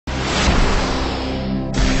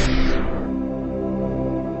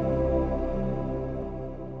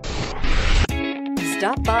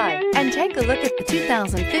Stop by and take a look at the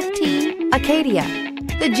 2015 Acadia.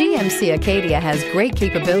 The GMC Acadia has great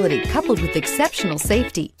capability coupled with exceptional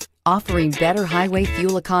safety, offering better highway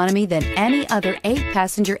fuel economy than any other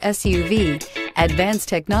 8-passenger SUV, advanced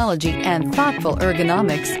technology, and thoughtful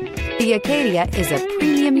ergonomics. The Acadia is a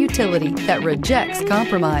premium utility that rejects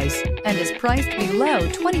compromise and is priced below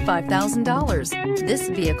 $25,000. This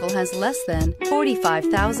vehicle has less than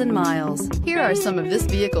 45,000 miles. Here are some of this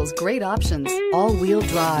vehicle's great options: all-wheel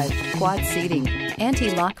drive, quad seating,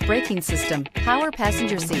 anti-lock braking system, power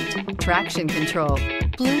passenger seat, traction control,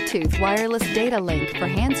 Bluetooth wireless data link for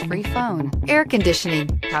hands-free phone, air conditioning,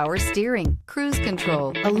 power steering, cruise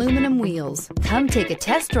control, aluminum wheels. Come take a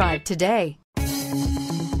test drive today.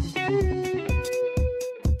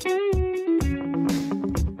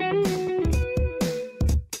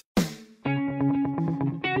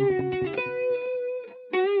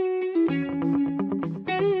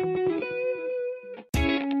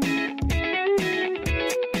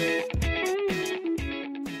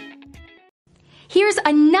 Here's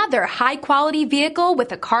another high-quality vehicle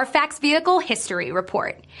with a Carfax Vehicle History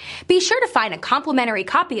Report. Be sure to find a complimentary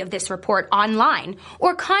copy of this report online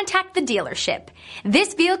or contact the dealership.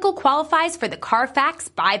 This vehicle qualifies for the Carfax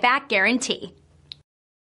Buyback Guarantee.